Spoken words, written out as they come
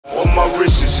my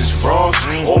wrists is frost.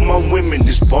 All my women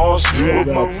is boss.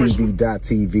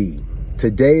 TV.TV.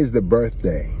 Today is the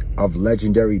birthday of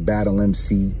legendary battle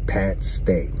MC Pat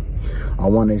Stay. I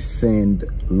want to send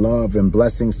love and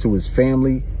blessings to his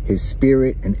family, his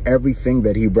spirit, and everything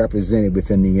that he represented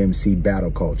within the MC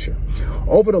battle culture.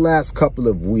 Over the last couple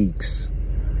of weeks,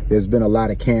 there's been a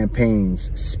lot of campaigns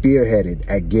spearheaded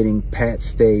at getting Pat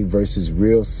Stay versus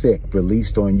Real Sikh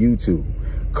released on YouTube.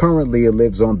 Currently, it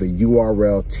lives on the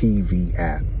URL TV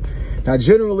app. Now,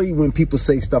 generally, when people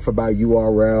say stuff about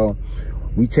URL,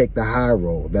 we take the high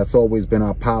road. That's always been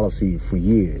our policy for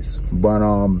years. But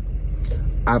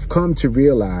I've come to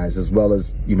realize, as well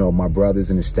as, you know, my brothers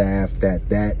and the staff, that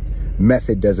that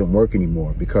method doesn't work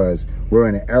anymore, because we're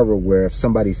in an era where if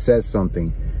somebody says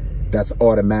something, that's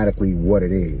automatically what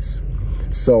it is.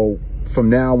 So from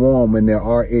now on, when there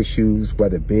are issues,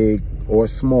 whether big or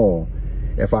small,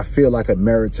 if I feel like it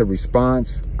merits a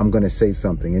response, I'm going to say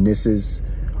something. And this is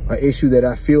an issue that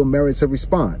I feel merits a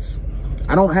response.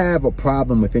 I don't have a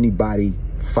problem with anybody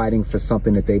fighting for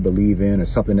something that they believe in or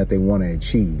something that they want to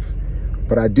achieve.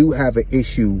 But I do have an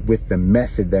issue with the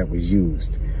method that was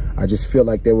used. I just feel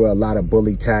like there were a lot of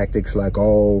bully tactics, like,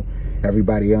 oh,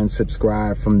 everybody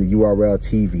unsubscribe from the URL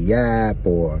TV app,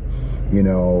 or, you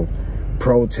know,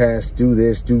 protest, do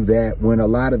this, do that, when a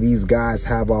lot of these guys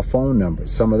have our phone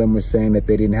numbers. Some of them were saying that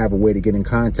they didn't have a way to get in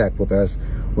contact with us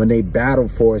when they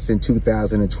battled for us in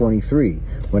 2023,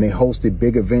 when they hosted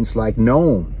big events like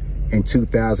Gnome in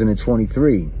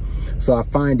 2023. So I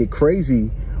find it crazy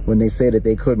when they say that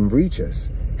they couldn't reach us.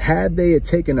 Had they had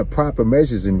taken the proper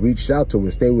measures and reached out to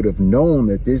us, they would have known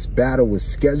that this battle was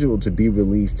scheduled to be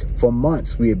released for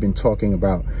months. We had been talking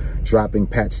about dropping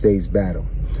Pat Stay's battle.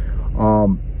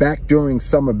 Back during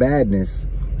Summer Madness,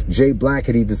 Jay Black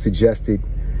had even suggested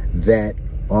that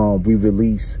we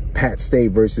release Pat Stay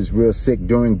versus Real Sikh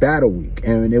during Battle Week.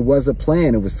 And it was a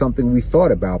plan. It was something we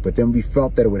thought about, but then we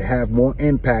felt that it would have more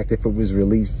impact if it was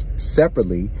released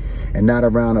separately and not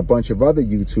around a bunch of other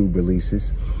YouTube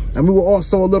releases. And we were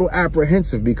also a little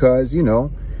apprehensive because, you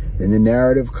know, then the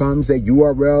narrative comes that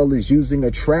URL is using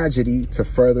a tragedy to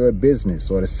further a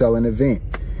business or to sell an event.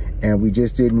 And we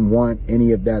just didn't want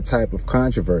any of that type of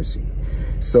controversy.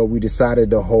 So we decided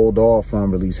to hold off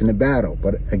on releasing the battle.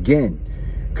 But again,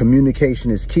 communication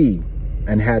is key.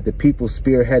 And had the people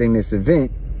spearheading this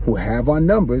event, who have our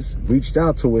numbers, reached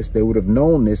out to us, they would have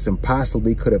known this and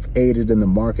possibly could have aided in the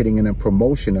marketing and the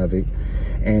promotion of it,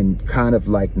 and kind of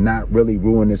like not really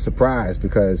ruin the surprise,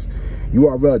 because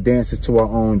URL dances to our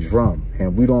own drum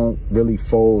and we don't really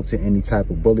fold to any type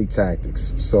of bully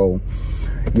tactics. So,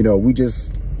 you know, we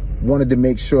just wanted to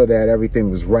make sure that everything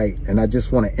was right. And I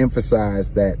just want to emphasize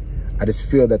that I just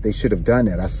feel that they should have done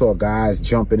that. I saw guys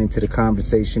jumping into the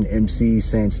conversation, MCs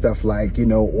saying stuff like, you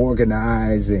know,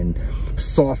 organize and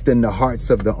soften the hearts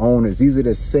of the owners. These are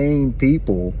the same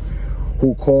people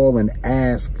who call and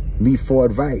ask me for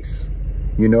advice.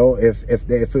 You know, if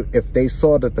they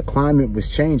saw that the climate was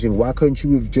changing, why couldn't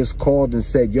you have just called and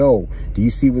said, yo, do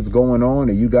you see what's going on?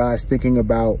 Are you guys thinking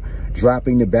about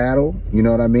dropping the battle? You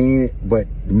know what I mean? But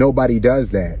nobody does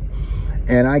that.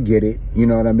 And I get it. You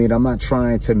know what I mean? I'm not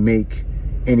trying to make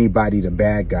anybody the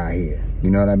bad guy here.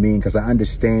 You know what I mean? Because I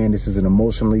understand this is an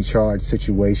emotionally charged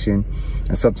situation,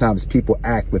 and sometimes people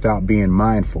act without being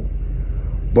mindful.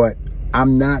 But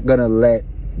I'm not going to let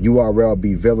URL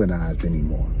be villainized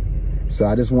anymore. So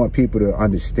I just want people to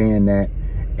understand that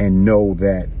and know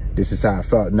that this is how I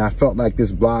felt. And I felt like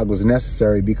this blog was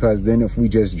necessary, because then if we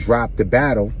just dropped the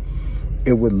battle,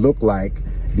 it would look like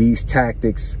these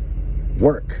tactics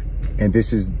work. And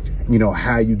this is, you know,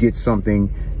 how you get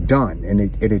something done. And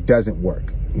it doesn't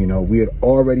work. You know, we had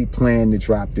already planned to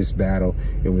drop this battle.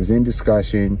 It was in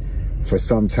discussion for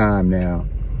some time now.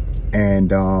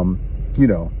 And, you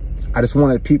know, I just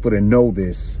wanted people to know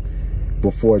this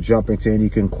before jumping to any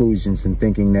conclusions and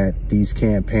thinking that these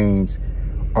campaigns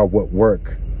are what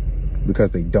work, because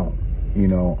they don't. You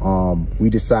know, we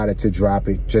decided to drop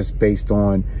it just based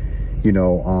on, you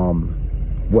know,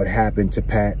 what happened to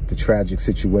Pat, the tragic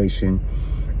situation.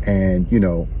 And, you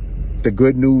know, the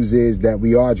good news is that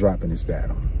we are dropping this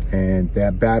battle, and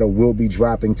that battle will be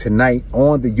dropping tonight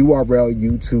on the URL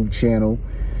YouTube channel.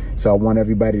 So I want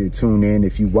everybody to tune in.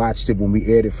 If you watched it when we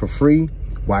aired it for free,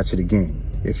 watch it again.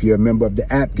 If you're a member of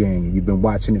the app gang and you've been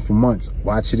watching it for months,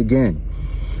 watch it again.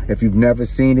 If you've never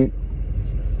seen it,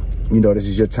 you know, this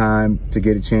is your time to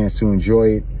get a chance to enjoy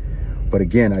it. But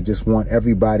again, I just want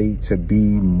everybody to be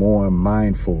more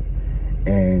mindful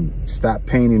and stop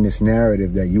painting this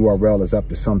narrative that URL is up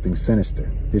to something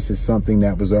sinister. This is something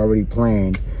that was already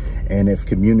planned. And if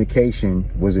communication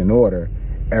was in order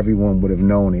everyone would have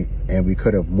known it, and we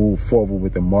could have moved forward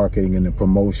with the marketing and the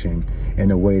promotion in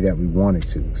the way that we wanted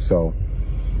to. So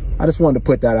I just wanted to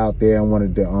put that out there. I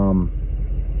wanted to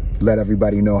let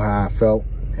everybody know how I felt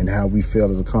and how we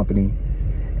feel as a company.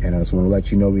 And I just want to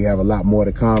let you know we have a lot more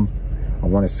to come. I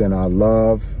want to send our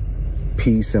love,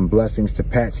 peace, and blessings to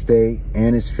Pat Stay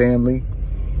and his family.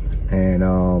 And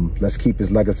let's keep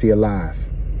his legacy alive.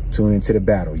 Tune into the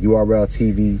battle.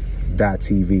 URLTV.tv.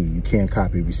 You can't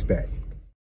copy respect.